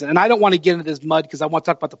regular season? And I don't want to get into this mud because I want to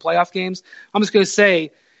talk about the playoff games. I'm just going to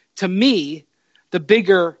say, to me, the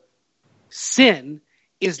bigger sin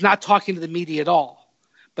is not talking to the media at all.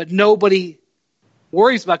 But nobody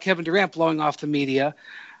worries about Kevin Durant blowing off the media.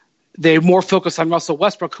 They're more focused on Russell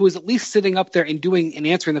Westbrook, who is at least sitting up there and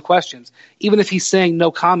answering the questions, even if he's saying no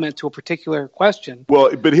comment to a particular question.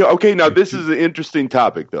 Well, but now this is an interesting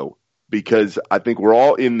topic, though, because I think we're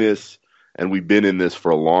all in this, and we've been in this for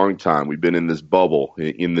a long time. We've been in this bubble,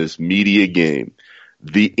 in this media game.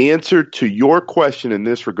 The answer to your question in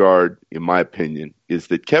this regard, in my opinion, is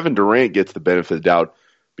that Kevin Durant gets the benefit of the doubt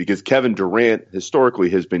because Kevin Durant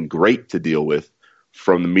historically has been great to deal with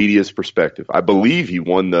from the media's perspective. I believe he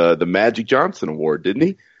won the Magic Johnson Award, didn't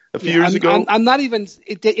he? A few years ago? I'm not even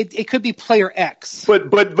it could be player X.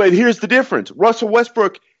 But here's the difference. Russell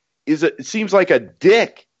Westbrook seems like a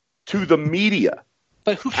dick to the media.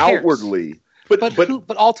 But who cares? Outwardly.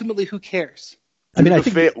 But ultimately who cares?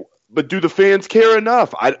 But do the fans care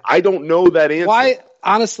enough? I don't know that answer. Why,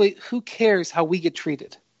 honestly, who cares how we get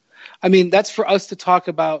treated? I mean, that's for us to talk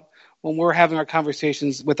about when we're having our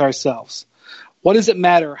conversations with ourselves. What does it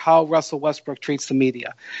matter how Russell Westbrook treats the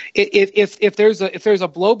media? If there's a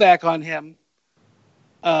blowback on him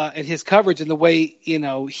and his coverage and the way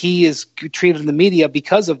he is treated in the media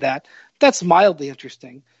because of that, that's mildly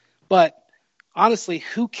interesting. But honestly,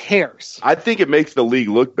 who cares? I think it makes the league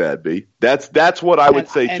look bad, B. That's what I would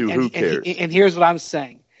say too. Who cares? And here's what I'm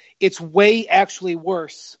saying: it's way actually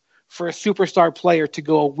worse for a superstar player to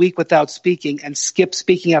go a week without speaking and skip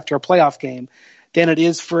speaking after a playoff game than it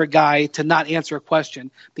is for a guy to not answer a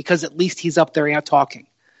question because at least he's up there and talking.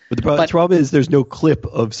 But the problem is there's no clip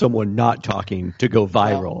of someone not talking to go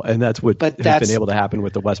viral, and that's what has been able to happen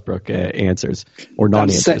with the Westbrook answers or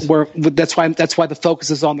non-answers. That's why the focus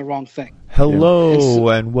is on the wrong thing. Hello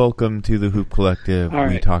and welcome to the Hoop Collective. Right.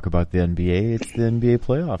 We talk about the NBA. It's the NBA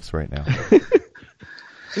playoffs right now.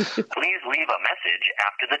 Please leave a message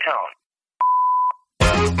after the tone.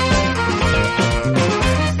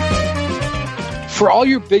 For all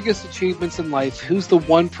your biggest achievements in life, who's the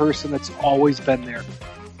one person that's always been there,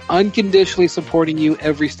 unconditionally supporting you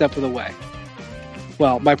every step of the way?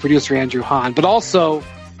 Well, my producer, Andrew Hahn, but also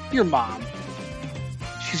your mom.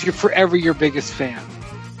 She's forever your biggest fan.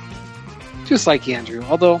 Just like Andrew,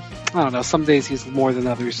 although, I don't know, some days he's more than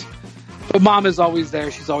others. But mom is always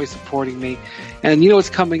there. She's always supporting me. And you know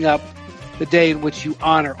what's coming up? The day in which you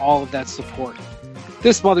honor all of that support.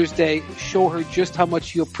 This Mother's Day, show her just how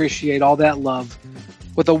much you appreciate all that love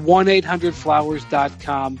with a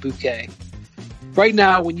 1-800-Flowers.com bouquet. Right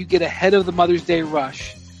now, when you get ahead of the Mother's Day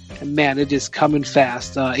rush, and man, it is coming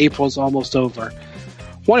fast. April's almost over.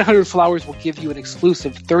 1-800-Flowers will give you an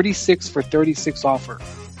exclusive 36 for 36 offer.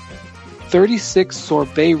 36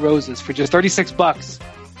 sorbet roses for just $36. It's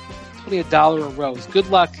only $1 a rose. Good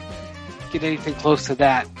luck getting anything close to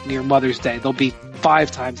that near Mother's Day. They'll be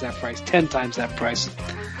 5 times that price, 10 times that price.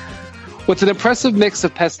 With an impressive mix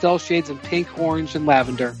of pastel shades in pink, orange, and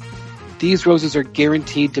lavender, these roses are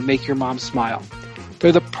guaranteed to make your mom smile.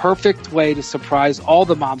 They're the perfect way to surprise all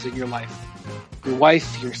the moms in your life. Your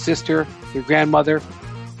wife, your sister, your grandmother,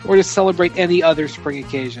 or to celebrate any other spring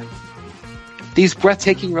occasion. These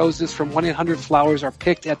breathtaking roses from 1-800-Flowers are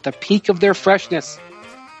picked at the peak of their freshness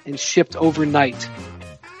and shipped overnight.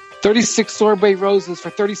 36 sorbet roses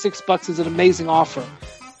for $36 is an amazing offer.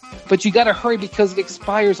 But you got to hurry because it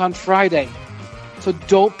expires on Friday. So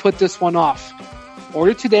don't put this one off.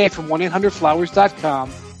 Order today from 1-800-Flowers.com.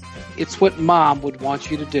 It's what Mom would want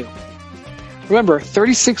you to do. Remember,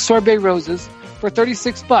 36 sorbet roses for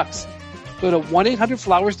 $36. Go to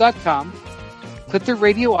 1-800-Flowers.com, click the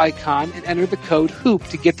radio icon, and enter the code HOOP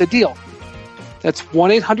to get the deal. That's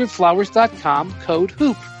 1-800-Flowers.com, code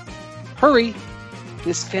HOOP. Hurry!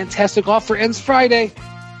 This fantastic offer ends Friday.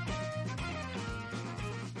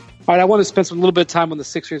 All right, I want to spend a little bit of time on the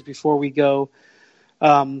Sixers before we go.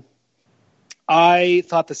 I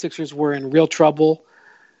thought the Sixers were in real trouble,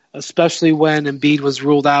 especially when Embiid was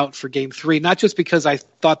ruled out for Game 3. Not just because I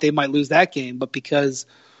thought they might lose that game, but because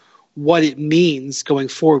what it means going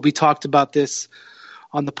forward. We talked about this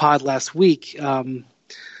on the pod last week. The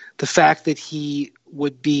fact that he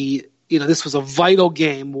would be, this was a vital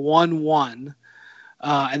game, 1-1,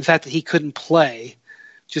 and the fact that he couldn't play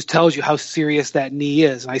just tells you how serious that knee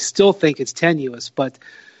is. And I still think it's tenuous, but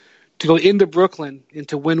to go into Brooklyn and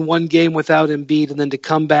to win one game without Embiid and then to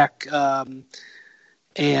come back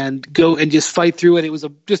and go and just fight through it, it was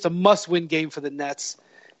just a must-win game for the Nets,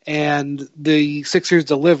 and the Sixers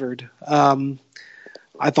delivered.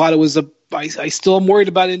 I thought it was I still am worried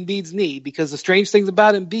about Embiid's knee, because the strange thing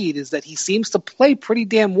about Embiid is that he seems to play pretty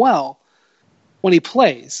damn well when he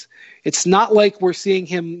plays. It's not like we're seeing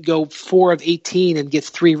him go 4 of 18 and get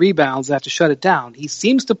 3 rebounds and have to shut it down. He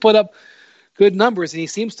seems to put up good numbers, and he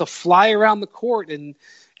seems to fly around the court and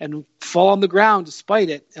fall on the ground despite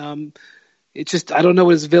it. It's just, I don't know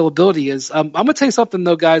what his availability is. I'm going to tell you something,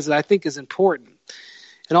 though, guys, that I think is important.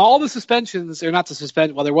 And all the suspensions, or not the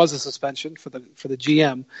suspension, well, there was a suspension for the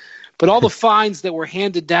GM, but all the fines that were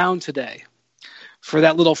handed down today for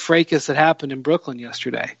that little fracas that happened in Brooklyn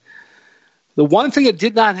yesterday. The one thing that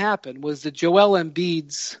did not happen was that Joel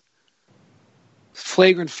Embiid's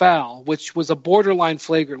flagrant foul, which was a borderline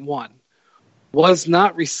flagrant one, was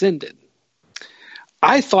not rescinded.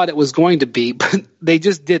 I thought it was going to be, but they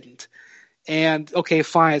just didn't. And, okay,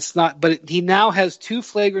 fine, it's not. But he now has 2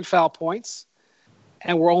 flagrant foul points,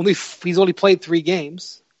 and he's only played 3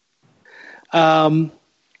 games.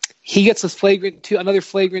 He gets a flagrant 2, another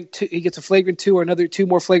flagrant 2. He gets a flagrant 2 or another 2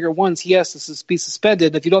 more flagrant ones. He has to be suspended.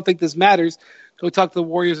 And if you don't think this matters, go talk to the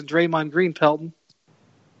Warriors and Draymond Green, Pelton.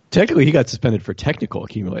 Technically, he got suspended for technical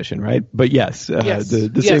accumulation, right? But yes.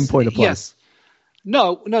 The same point applies. Yes.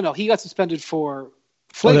 No. He got suspended for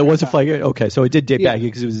flagrant. Oh, that was a flagrant? Okay, so it did date back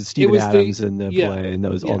because it was Steven Adams and the play and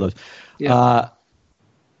all those.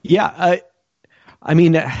 Yeah. I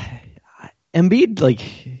mean, Embiid,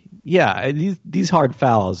 these hard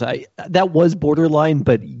fouls. That was borderline,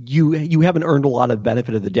 but you haven't earned a lot of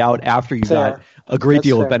benefit of the doubt after you got a great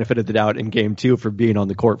deal of benefit of the doubt in Game 2 for being on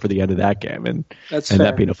the court for the end of that game, and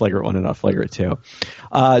that being a flagrant 1 and not flagrant 2.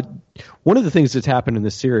 One of the things that's happened in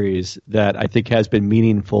this series that I think has been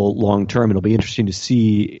meaningful long term, and it'll be interesting to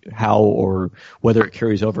see how or whether it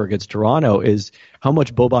carries over against Toronto, is how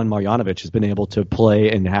much Boban Marjanovic has been able to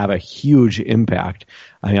play and have a huge impact.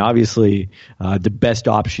 I mean, obviously, the best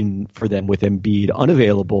option for them with Embiid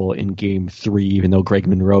unavailable in Game 3, even though Greg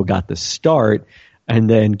Monroe got the start, and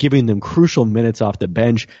then giving them crucial minutes off the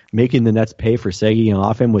bench, making the Nets pay for sagging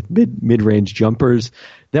off him with mid-range jumpers.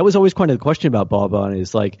 That was always kind of the question about Boban,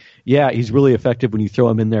 is like, yeah, he's really effective when you throw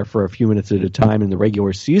him in there for a few minutes at a time in the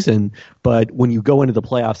regular season, but when you go into the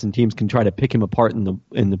playoffs and teams can try to pick him apart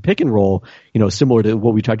in the pick and roll, similar to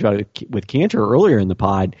what we talked about with Cantor earlier in the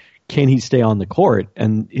pod, can he stay on the court?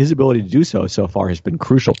 And his ability to do so far has been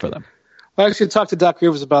crucial for them. I actually talked to Doc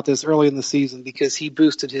Rivers about this early in the season because he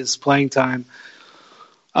boosted his playing time.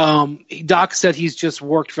 Doc said he's just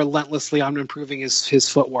worked relentlessly on improving his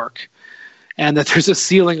footwork, and that there's a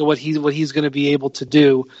ceiling of what he's going to be able to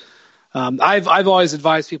do. I've always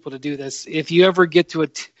advised people to do this. If you ever get to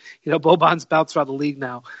Boban's bounced around the league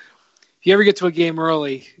now. If you ever get to a game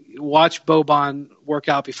early, watch Boban work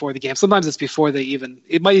out before the game. Sometimes it's before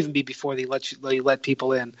it might even be before they let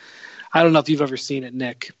people in. I don't know if you've ever seen it,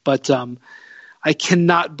 Nick, but I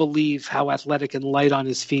cannot believe how athletic and light on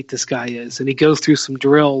his feet this guy is. And he goes through some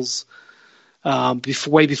drills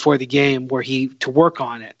way before the game to work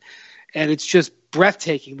on it. And it's just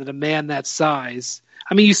breathtaking that a man that size,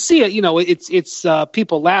 I mean, you see it, it's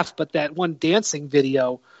people laugh, but that one dancing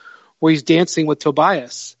video where he's dancing with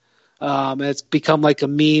Tobias, and it's become like a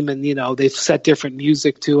meme, and, they've set different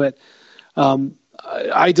music to it.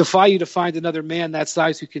 I defy you to find another man that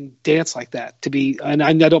size who can dance like that, and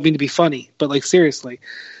I don't mean to be funny, but like seriously.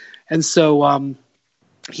 And so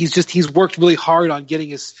he's worked really hard on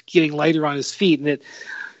getting lighter on his feet, and it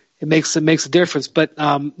makes a difference. But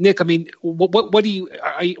Nick, I mean,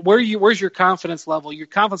 where's your confidence level? Your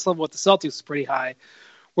confidence level with the Celtics is pretty high.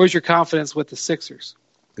 where's your confidence with the Sixers?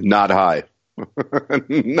 Not high.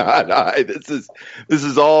 Not high. This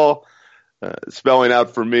is all spelling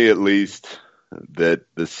out for me, at least, that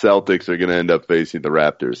the Celtics are going to end up facing the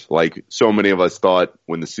Raptors, like so many of us thought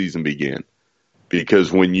when the season began.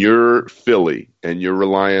 Because when you're Philly and you're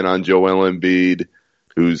relying on Joel Embiid,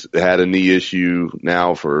 who's had a knee issue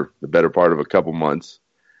now for the better part of a couple months,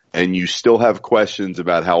 and you still have questions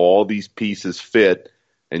about how all these pieces fit,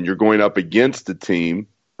 and you're going up against a team,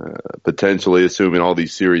 potentially assuming all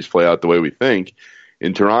these series play out the way we think,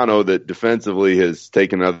 in Toronto that defensively has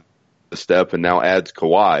taken another step and now adds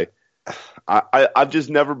Kawhi. I've just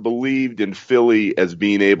never believed in Philly as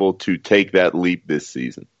being able to take that leap this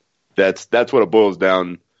season. That's what it boils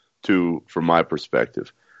down to from my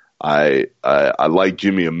perspective. I like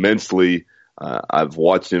Jimmy immensely. I've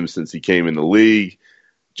watched him since he came in the league.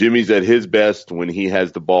 Jimmy's at his best when he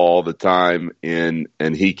has the ball all the time and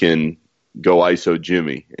he can go ISO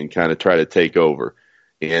Jimmy and kind of try to take over.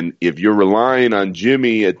 And if you're relying on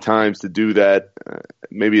Jimmy at times to do that,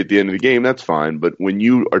 maybe at the end of the game, that's fine. But when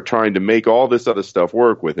you are trying to make all this other stuff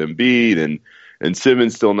work with Embiid and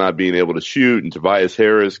Simmons still not being able to shoot and Tobias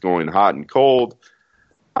Harris going hot and cold,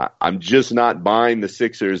 I'm just not buying the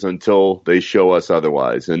Sixers until they show us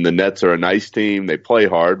otherwise. And the Nets are a nice team. They play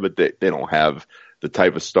hard, but they don't have the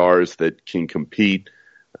type of stars that can compete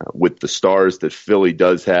with the stars that Philly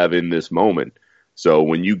does have in this moment. So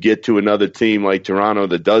when you get to another team like Toronto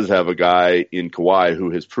that does have a guy in Kawhi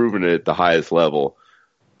who has proven it at the highest level,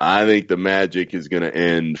 I think the magic is going to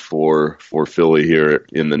end for Philly here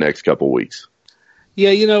in the next couple of weeks.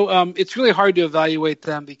 Yeah, it's really hard to evaluate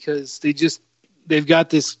them because they've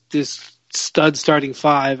got this stud starting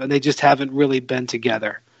five, and they just haven't really been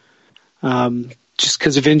together. Just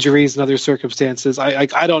because of injuries and other circumstances.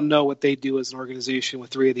 I don't know what they do as an organization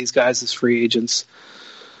with three of these guys as free agents.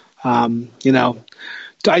 I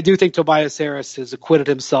do think Tobias Harris has acquitted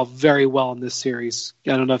himself very well in this series.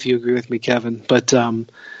 I don't know if you agree with me, Kevin, but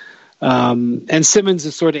and Simmons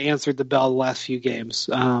has sort of answered the bell the last few games.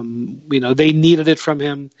 They needed it from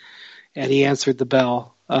him, and he answered the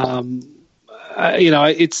bell.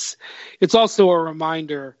 It's also a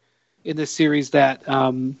reminder in this series that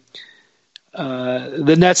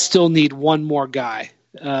the Nets still need one more guy.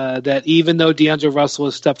 That even though D'Angelo Russell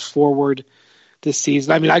has stepped forward this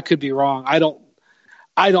season, I mean, I could be wrong. I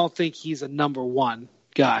don't think he's a number one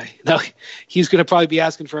guy. Now, he's going to probably be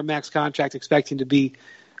asking for a max contract, expecting to be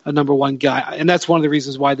a number one guy, and that's one of the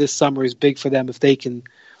reasons why this summer is big for them if they can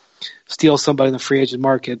steal somebody in the free agent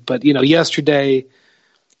market. But yesterday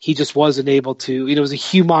he just wasn't able to. It was a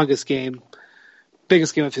humongous game,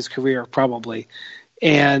 biggest game of his career probably.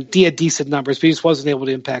 And he had decent numbers, but he just wasn't able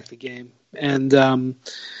to impact the game. And,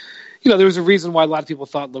 there was a reason why a lot of people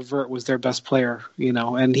thought LeVert was their best player,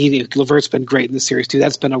 and LeVert's been great in this series too.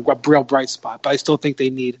 That's been a real bright spot, but I still think they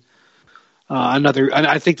need another. And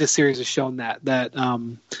I think this series has shown that they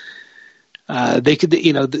could,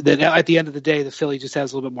 that at the end of the day, the Philly just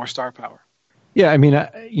has a little bit more star power. Yeah, I mean,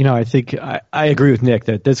 I think I agree with Nick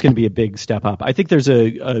that that's going to be a big step up. I think there's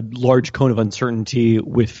a large cone of uncertainty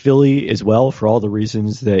with Philly as well for all the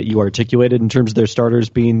reasons that you articulated in terms of their starters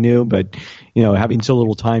being new, but, having so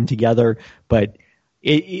little time together. But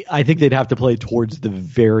I think they'd have to play towards the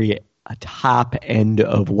very top end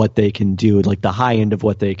of what they can do, like the high end of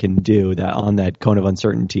what they can do that on that cone of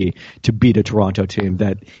uncertainty to beat a Toronto team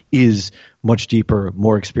that is much deeper,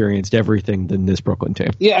 more experienced, everything than this Brooklyn team.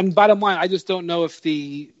 Yeah, and bottom line, I just don't know if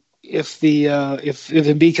Embiid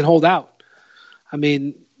can hold out. I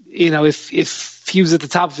mean, if he was at the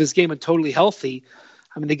top of his game and totally healthy,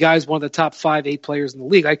 I mean, the guy's one of the top 5-8 players in the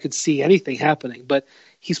league. I could see anything happening, but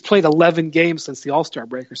he's played 11 games since the All-Star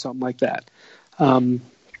break or something like that.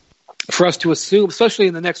 For us to assume, especially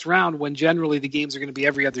in the next round when generally the games are going to be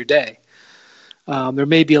every other day, there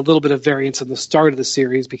may be a little bit of variance in the start of the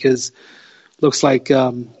series because looks like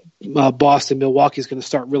Boston, Milwaukee is going to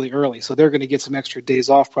start really early, so they're going to get some extra days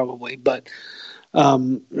off probably. But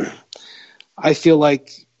I feel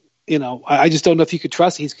like, I just don't know if you could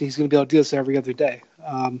trust he's going to be able to do this every other day.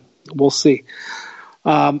 We'll see.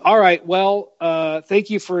 All right. Well, thank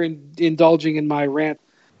you for indulging in my rant.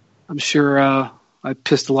 I'm sure I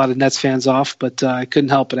pissed a lot of Nets fans off, but I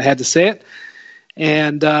couldn't help it. I had to say it.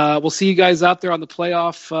 And we'll see you guys out there on the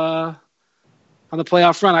playoff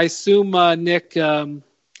run. I assume, Nick,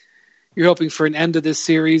 you're hoping for an end of this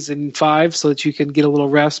series in 5 so that you can get a little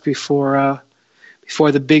rest before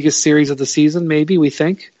the biggest series of the season, maybe, we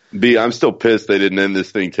think. I'm still pissed they didn't end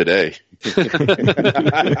this thing today. This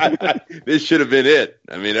should have been it.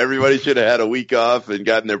 I mean, everybody should have had a week off and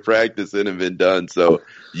gotten their practice in and been done. So,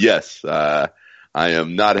 yes, I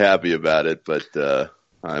am not happy about it, but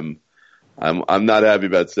I'm not happy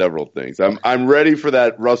about several things. I'm ready for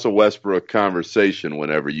that Russell Westbrook conversation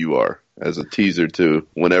whenever you are, as a teaser to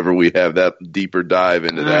whenever we have that deeper dive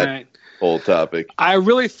into that whole topic. I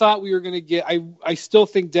really thought we were going to get. I still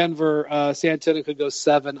think Denver, San Antonio could go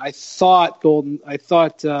 7. I thought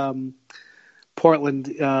Portland,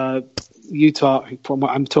 Utah.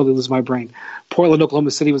 I'm totally losing my brain. Portland,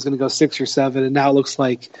 Oklahoma City was going to go 6 or 7, and now it looks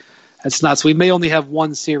like that's not. So we may only have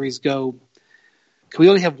one series go. Can we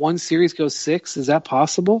only have one series go 6? Is that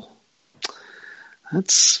possible?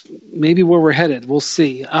 That's maybe where we're headed. We'll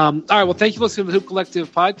see. All right. Well, thank you for listening to the Hoop Collective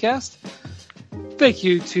podcast. Thank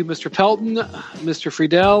you to Mr. Pelton, Mr.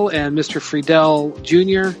 Friedell, and Mr. Friedell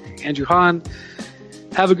Jr., Andrew Hahn.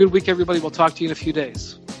 Have a good week, everybody. We'll talk to you in a few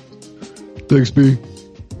days. Thanks, B.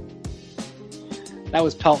 That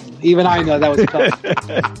was Pelton. Even I know that was Pelton.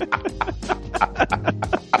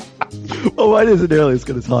 Well, mine isn't nearly as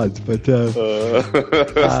good as Han's, but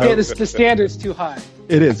the standard's too high.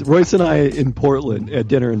 It is. Royce and I in Portland, at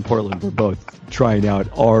dinner in Portland, we're both trying out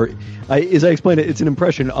as I explained it, it's an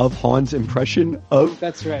impression of Han's impression of.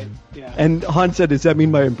 That's right. Yeah. And Han said, "Does that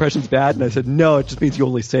mean my impression's bad?" And I said, "No, it just means you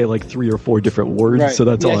only say like 3 or 4 different words." Right. So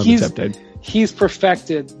that's all I'm attempting. He's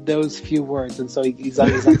perfected those few words, and so he's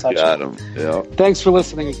untouchable. Got him. Yeah. Thanks for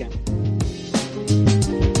listening again.